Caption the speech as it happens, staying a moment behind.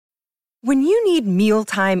When you need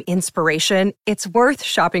mealtime inspiration, it's worth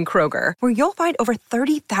shopping Kroger, where you'll find over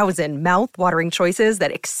 30,000 mouth-watering choices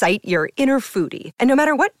that excite your inner foodie. And no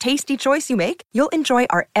matter what tasty choice you make, you'll enjoy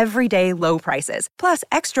our everyday low prices, plus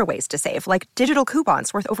extra ways to save, like digital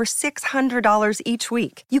coupons worth over $600 each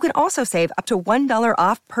week. You can also save up to $1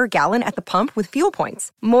 off per gallon at the pump with fuel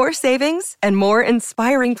points. More savings and more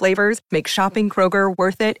inspiring flavors make shopping Kroger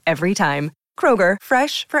worth it every time. Kroger,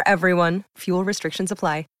 fresh for everyone. Fuel restrictions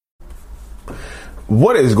apply.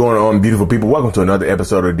 What is going on, beautiful people? Welcome to another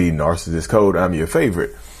episode of The Narcissist Code. I'm your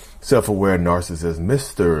favorite self-aware narcissist,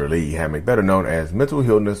 Mr. Lee Hammock, better known as Mental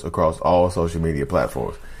Healness across all social media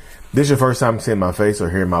platforms. This is your first time seeing my face or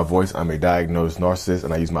hearing my voice. I'm a diagnosed narcissist,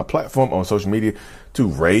 and I use my platform on social media to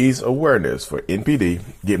raise awareness for NPD,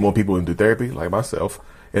 get more people into therapy like myself,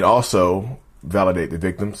 and also validate the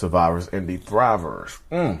victims, survivors, and the thrivers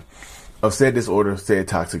of said disorder, said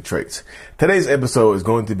toxic traits. Today's episode is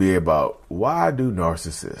going to be about why do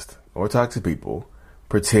narcissists or toxic people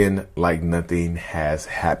pretend like nothing has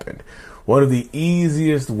happened. One of the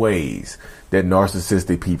easiest ways that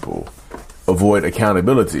narcissistic people avoid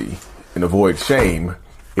accountability and avoid shame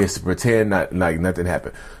is to pretend like nothing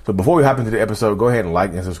happened. So before we hop into the episode, go ahead and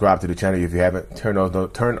like and subscribe to the channel if you haven't. Turn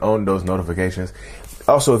on those notifications.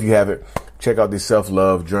 Also, if you haven't, check out the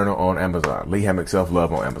Self-Love Journal on Amazon. Lee Hammock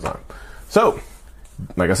Self-Love on Amazon. So,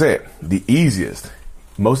 like I said, the easiest,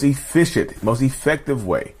 most efficient, most effective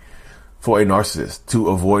way for a narcissist to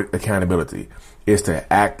avoid accountability is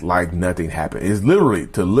to act like nothing happened. It's literally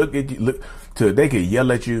to look at you, they can yell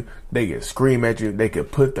at you, they can scream at you, they can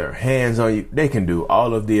put their hands on you, they can do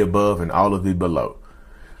all of the above and all of the below,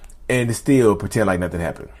 and still pretend like nothing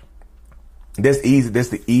happened. That's easy. That's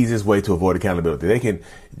the easiest way to avoid accountability.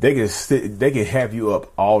 They can have you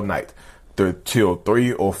up all night till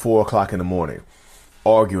 3 or 4 o'clock in the morning,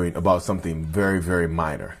 arguing about something very, very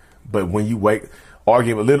minor. But when you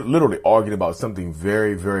literally arguing about something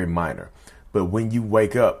very, very minor. But when you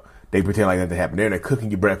wake up, they pretend like nothing happened. They're cooking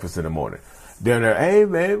you breakfast in the morning. They're there, hey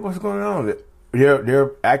man, what's going on?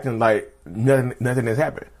 They're acting like nothing has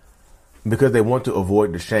happened because they want to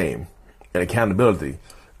avoid the shame and accountability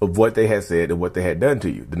of what they had said and what they had done to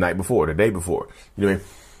you the night before, the day before, you know what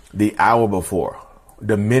I mean? The hour before,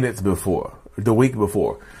 the minutes before, the week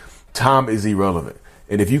before. Time is irrelevant.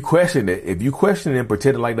 And if you question it, and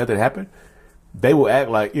pretend like nothing happened, they will act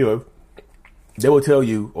like, they will tell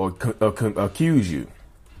you or accuse you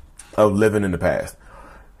of living in the past.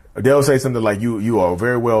 They'll say something like you are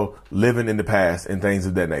very well living in the past and things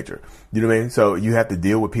of that nature. You know what I mean? So you have to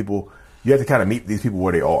deal with people. You have to kind of meet these people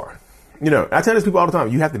where they are. I tell these people all the time,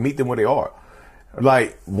 you have to meet them where they are.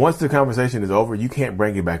 Like, once the conversation is over, you can't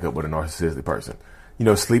bring it back up with a narcissistic person.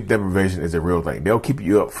 Sleep deprivation is a real thing. They'll keep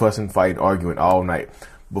you up fussing, fighting, arguing all night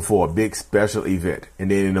before a big special event. And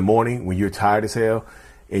then in the morning, when you're tired as hell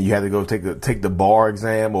and you have to go take the bar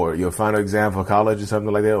exam or your final exam for college or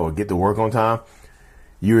something like that, or get to work on time,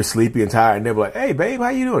 you're sleepy and tired, and they'll be like, hey, babe, how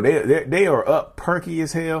you doing? They are up perky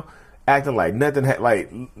as hell, acting like nothing,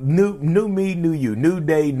 like new me, new you, new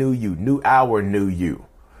day, new you, new hour, new you.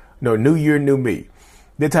 No, new year, new me.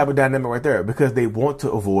 That type of dynamic right there, because they want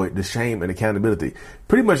to avoid the shame and accountability.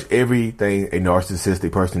 Pretty much everything a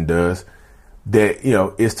narcissistic person does that,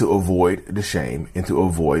 is to avoid the shame and to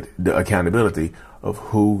avoid the accountability of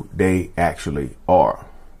who they actually are.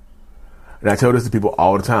 And I tell this to people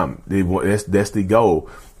all the time. That's the goal.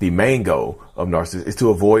 The main goal of narcissists is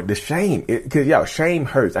to avoid the shame. Because, shame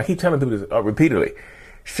hurts. I keep telling people this repeatedly.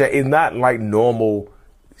 It's not like normal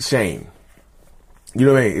shame. You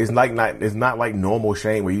know what I mean? It's not like normal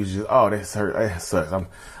shame where you just, oh, that hurt, that sucks. I'm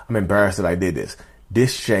embarrassed that I did this.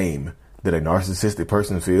 This shame that a narcissistic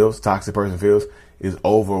person feels, toxic person feels, is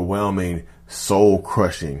overwhelming, soul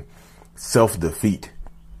crushing, self-defeat.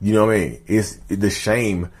 You know what I mean? It's the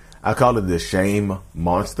shame. I call it the shame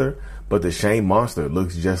monster, but the shame monster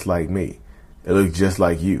looks just like me. It looks just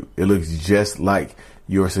like you. It looks just like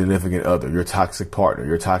your significant other, your toxic partner,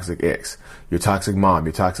 your toxic ex, your toxic mom,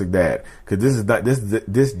 your toxic dad. Because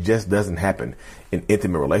this just doesn't happen in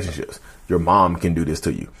intimate relationships. Your mom can do this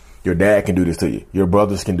to you. Your dad can do this to you. Your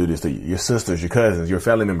brothers can do this to you. Your sisters, your cousins, your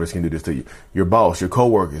family members can do this to you. Your boss, your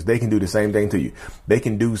coworkers, they can do the same thing to you. They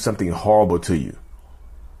can do something horrible to you.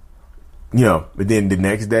 But then the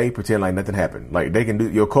next day, pretend like nothing happened. Like, they can do,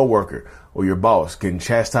 your coworker or your boss can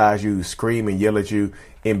chastise you, scream and yell at you,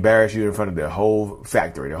 embarrass you in front of the whole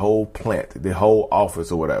factory, the whole plant, the whole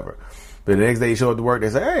office or whatever. But the next day you show up to work, they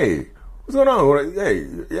say, hey, what's going on?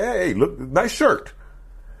 Hey, look, nice shirt.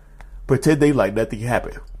 Pretend they like nothing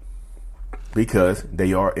happened because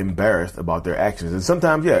they are embarrassed about their actions. And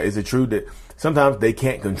sometimes, is it true that sometimes they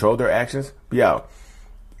can't control their actions?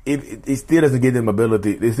 it still doesn't give them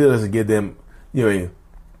ability. It still doesn't give them,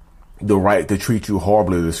 the right to treat you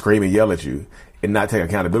horribly, to scream and yell at you and not take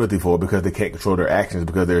accountability for it because they can't control their actions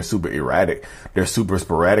because they're super erratic, they're super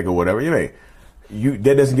sporadic or whatever.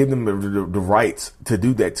 That doesn't give them the rights to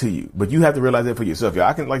do that to you. But you have to realize that for yourself, y'all.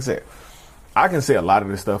 I can say a lot of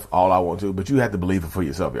this stuff all I want to, but you have to believe it for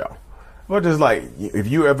yourself, y'all. But just like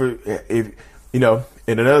in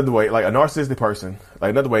another way, like a narcissistic person, like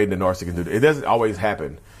another way the narcissist can do it doesn't always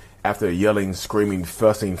happen after a yelling, screaming,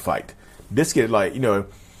 fussing fight. This get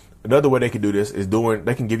another way they can do this is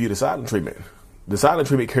they can give you the silent treatment. The silent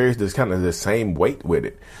treatment carries this kind of the same weight with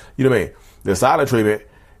it. You know what I mean? The silent treatment,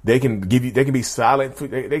 they can be silent.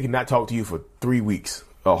 They can not talk to you for 3 weeks,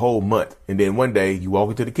 a whole month. And then one day you walk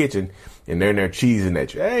into the kitchen and they're in there cheesing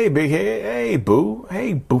at you. Hey, big head. Hey, boo.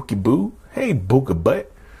 Hey, bookie boo. Hey, booka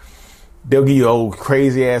butt. They'll give you an old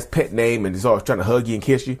crazy ass pet name and just always trying to hug you and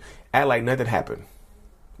kiss you. Act like nothing happened.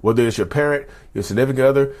 Whether it's your parent, your significant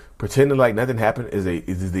other, pretending like nothing happened is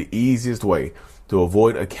the easiest way to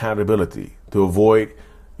avoid accountability, to avoid,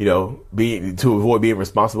 being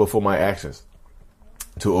responsible for my actions,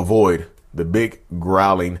 to avoid the big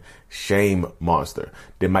growling shame monster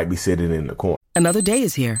that might be sitting in the corner. Another day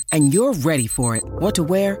is here and you're ready for it. What to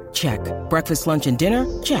wear? Check. Breakfast, lunch, and dinner?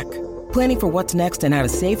 Check. Planning for what's next and how to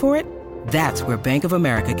save for it? That's where Bank of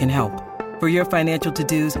America can help. For your financial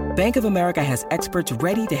to-dos, Bank of America has experts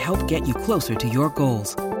ready to help get you closer to your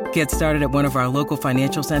goals. Get started at one of our local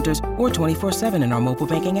financial centers or 24/7 in our mobile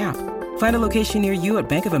banking app. Find a location near you at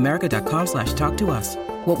bankofamerica.com/talktous.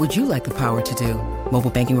 What would you like the power to do? Mobile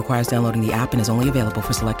banking requires downloading the app and is only available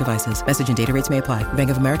for select devices. Message and data rates may apply. Bank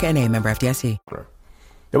of America N.A., member FDIC.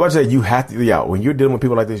 If I say you have to, when you're dealing with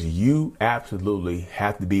people like this, you absolutely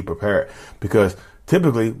have to be prepared because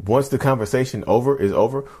typically, once the conversation is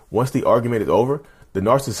over, once the argument is over, the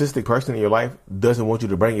narcissistic person in your life doesn't want you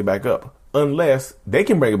to bring it back up unless they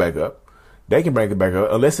can bring it back up.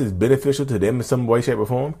 Unless it's beneficial to them in some way, shape, or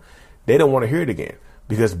form. They don't want to hear it again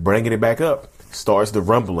because bringing it back up starts the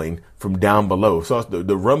rumbling from down below. So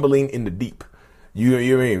the rumbling in the deep. You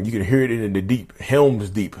can hear it in the deep. Helm's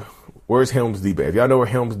Deep. Where's Helm's Deep at? If y'all know where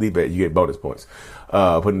Helm's Deep at, you get bonus points.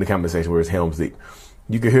 Put in the comment section where's Helm's Deep.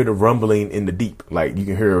 You can hear the rumbling in the deep. Like you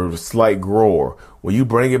can hear a slight roar. When you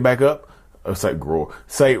bring it back up, a slight roar.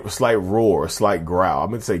 Say slight roar, slight growl. I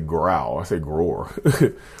meant to say growl. I said roar.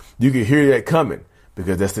 You can hear that coming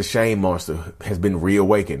because that's the shame monster has been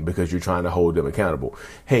reawakened because you're trying to hold them accountable.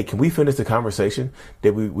 Hey, can we finish the conversation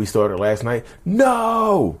that we started last night?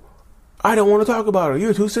 No, I don't want to talk about it.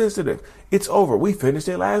 You're too sensitive. It's over. We finished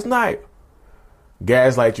it last night.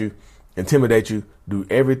 Gaslight you, intimidate you, do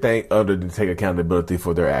everything other than take accountability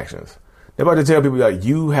for their actions. They're about to tell people like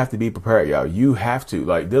you have to be prepared, y'all. You have to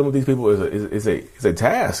dealing with these people is a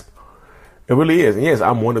task. It really is. And yes,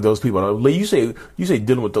 I'm one of those people. You say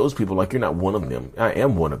dealing with those people like you're not one of them. I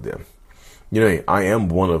am one of them. I am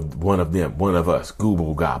one of them, one of us.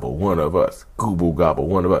 Google gobble, one of us. Google gobble,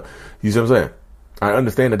 one of us. You see what I'm saying? I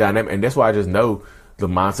understand the dynamic, and that's why I just know the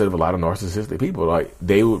mindset of a lot of narcissistic people. Like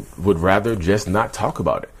they would rather just not talk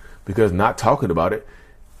about it. Because not talking about it,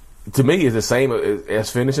 to me, is the same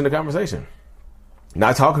as finishing the conversation.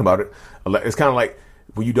 Not talking about it, it's kind of like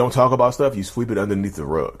when you don't talk about stuff, you sweep it underneath the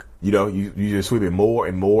rug. You just sweep it more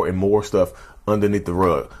and more and more stuff underneath the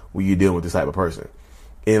rug when you're dealing with this type of person.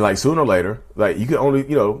 And like sooner or later, like you can only,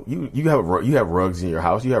 you have rugs in your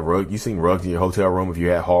house. You've seen rugs in your hotel room if you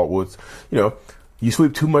had hardwoods. You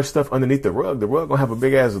sweep too much stuff underneath the rug gonna have a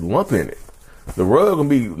big ass lump in it. The rug gonna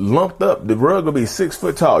be lumped up. The rug gonna be 6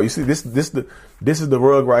 foot tall. You see, this is the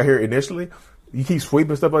rug right here. Initially, you keep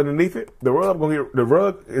sweeping stuff underneath it. The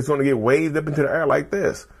rug is gonna get waved up into the air like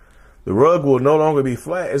this. The rug will no longer be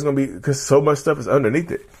flat. It's gonna be because so much stuff is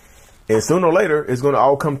underneath it, and sooner or later, it's gonna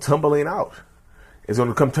all come tumbling out. It's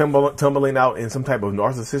gonna come tumbling out in some type of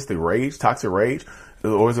narcissistic rage, toxic rage,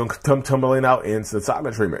 or it's gonna come tumbling out in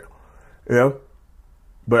silent treatment.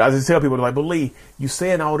 But I just tell people, like, but Lee, you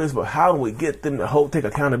saying all this, but how do we get them to take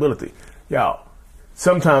accountability? Y'all,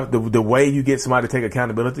 sometimes the way you get somebody to take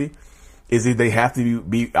accountability is that they have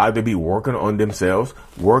to either be working on themselves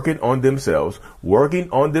for themselves,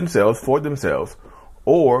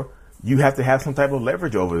 or you have to have some type of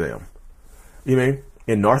leverage over them.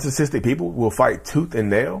 And narcissistic people will fight tooth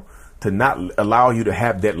and nail to not allow you to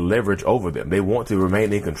have that leverage over them. They want to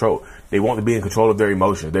remain in control. They want to be in control of their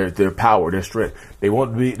emotions, their power, their strength. They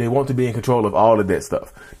want to be in control of all of that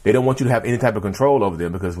stuff. They don't want you to have any type of control over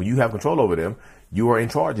them because when you have control over them, you are in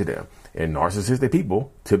charge of them. And narcissistic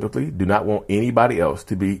people typically do not want anybody else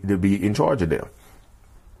to be in charge of them.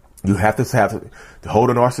 You have to hold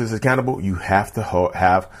a narcissist accountable. You have to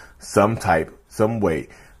have some way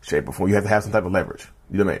shape, or form. You have to have some type of leverage.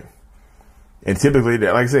 You know what I mean? And typically,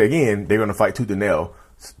 like I said, again, they're going to fight tooth and nail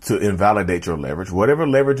to invalidate your leverage. Whatever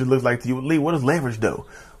leverage it looks like to you, Lee, what does leverage do?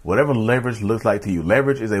 Whatever leverage looks like to you,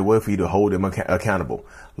 leverage is a way for you to hold them accountable.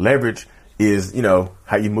 Leverage is,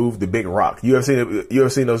 how you move the big rock. You ever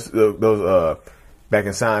seen those back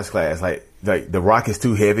in science class, like the rock is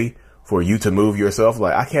too heavy for you to move yourself.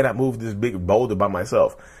 Like, I cannot move this big boulder by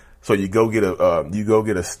myself. So you go get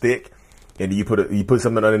a stick, and you put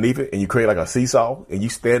something underneath it, and you create like a seesaw, and you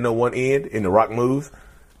stand on one end and the rock moves.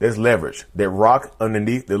 There's leverage. That rock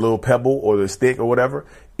underneath the little pebble or the stick or whatever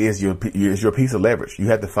is your piece of leverage. You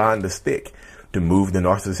have to find the stick to move the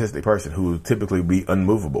narcissistic person, who will typically be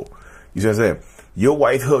unmovable. You see what I'm saying? Your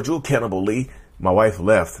wife held you accountable, Lee. My wife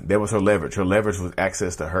left. That was her leverage. Her leverage was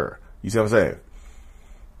access to her. You see what I'm saying?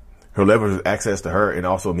 Her leverage was access to her, and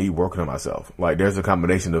also me working on myself. Like, there's a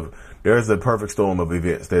perfect storm of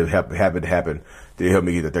events that happened to help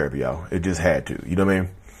me get to therapy, y'all. It just had to. You know what I mean?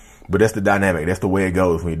 But that's the dynamic. That's the way it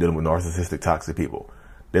goes when you're dealing with narcissistic, toxic people.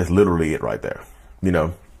 That's literally it right there.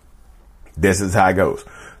 This is how it goes.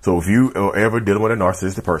 So if you are ever dealing with a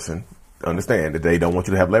narcissistic person, understand that they don't want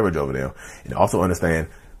you to have leverage over them. And also understand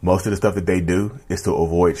most of the stuff that they do is to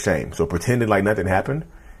avoid shame. So pretending like nothing happened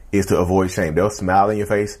is to avoid shame. They'll smile in your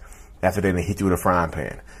face after they done hit you with a frying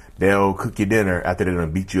pan. They'll cook your dinner after they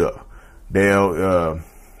done beat you up. They'll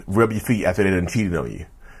rub your feet after they done cheated on you.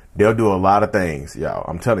 They'll do a lot of things, y'all.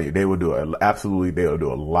 I'm telling you, they'll do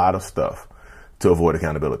a lot of stuff to avoid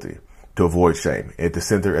accountability, to avoid shame at the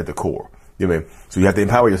center, at the core. You know what I mean? So you have to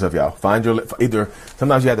empower yourself, y'all. Sometimes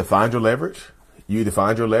you have to find your leverage. You either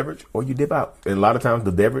find your leverage or you dip out. And a lot of times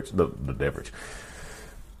the leverage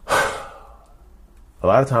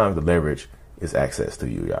is access to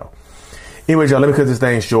you, y'all. Anyways, y'all, let me cut this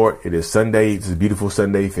thing short. It is Sunday. It's a beautiful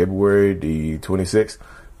Sunday, February the 26th.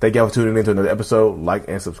 Thank y'all for tuning in to another episode. Like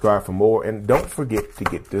and subscribe for more. And don't forget to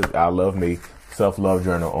get this I Love Me Self-Love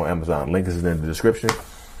Journal on Amazon. Link is in the description.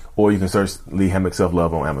 Or you can search Lee Hammock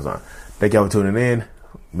Self-Love on Amazon. Thank y'all for tuning in.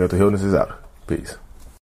 Mental Healness is out. Peace.